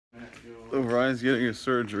Oh, Ryan's getting his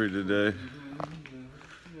surgery today.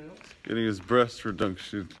 Getting his breast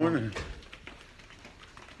reduction. Morning.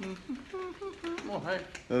 Oh, hey.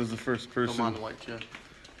 That was the first person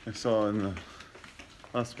I saw in the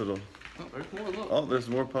hospital. Oh, there's more, look. Oh, there's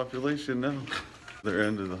more population now. They're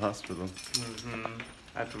into the hospital.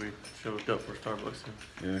 After we showed up for Starbucks.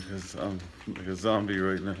 Yeah, because I'm like a zombie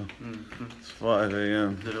right now. It's 5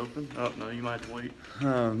 a.m. Is it open? Oh, no, you might have to wait.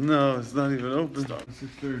 Oh, no, it's not even open.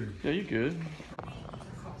 6:30. Yeah, you good.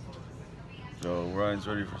 So Ryan's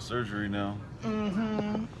ready for surgery now.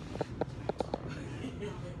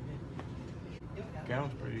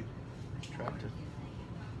 Gown's pretty attractive.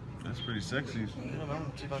 That's pretty sexy. Yeah,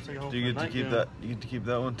 man. See if I take a whole Do you get to keep that? You get to keep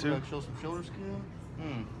that one too? Show some shoulder skin.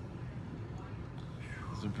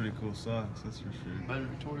 Those are pretty cool socks, that's for sure. Better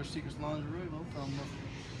Victoria's Secret's lingerie, I'm talking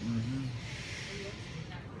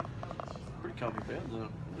about. Pretty comfy bed though.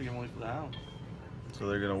 We can wait for the house. So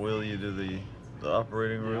they're gonna wheel you to the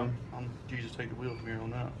operating room? Yeah, you just take the wheel from here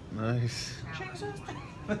on out. Nice.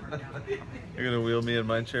 You're gonna wheel me in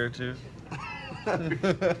my chair too?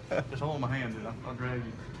 Just hold my hand, dude. I'll drag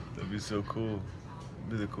you. That'd be so cool.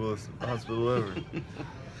 It'd be the coolest hospital ever.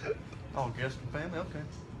 Oh, guest and family? Okay.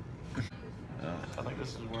 I think this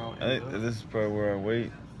is where I'll end up. This is probably where I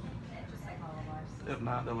wait. If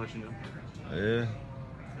not, they'll let you know. Yeah.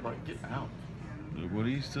 Like, get out. Look, what are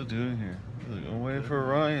you still doing here? Look, I'm waiting for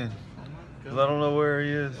Ryan. Cause I don't know where he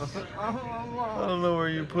is. I don't know where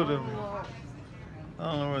you put him. I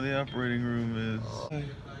don't know where the operating room is.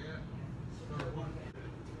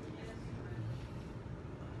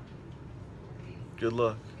 Good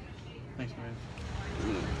luck. Thanks, man.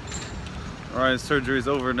 Ryan's surgery's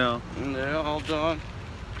over now. Yeah, all done.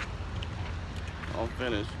 All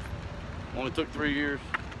finished. Only took 3 years.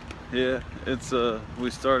 Yeah, it's we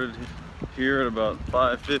started here at about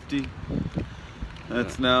 5:50.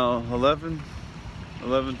 It's now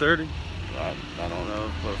 11:30. I don't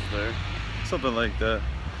know, close there. Something like that.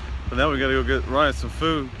 But now we gotta go get Ryan some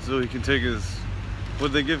food so he can take his,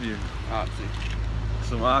 what'd they give you? Oxy.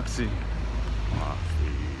 Some Oxy.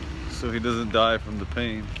 So he doesn't die from the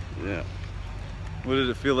pain. Yeah. What did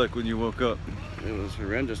it feel like when you woke up? It was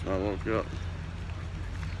horrendous when I woke up.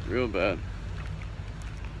 Real bad.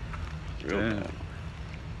 Real bad.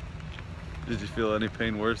 Did you feel any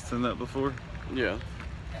pain worse than that before? Yeah.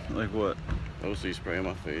 Like what? OC spray on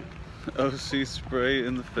my face. OC spray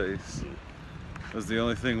in the face. Was the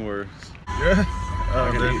only thing worse. Yeah.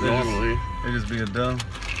 Normally. They just being dumb.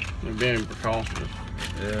 They're being precautious.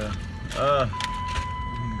 Yeah.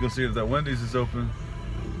 Go see if that Wendy's is open.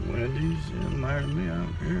 Wendy's? It doesn't matter to me. I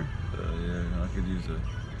don't care. Yeah, I could use a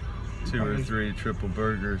 2 or 3 triple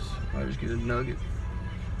burgers. I just get a nugget.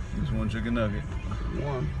 Just 1 chicken nugget.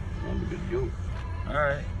 One. I'm good to go. All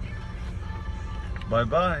right.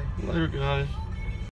 Bye-bye. Later, guys.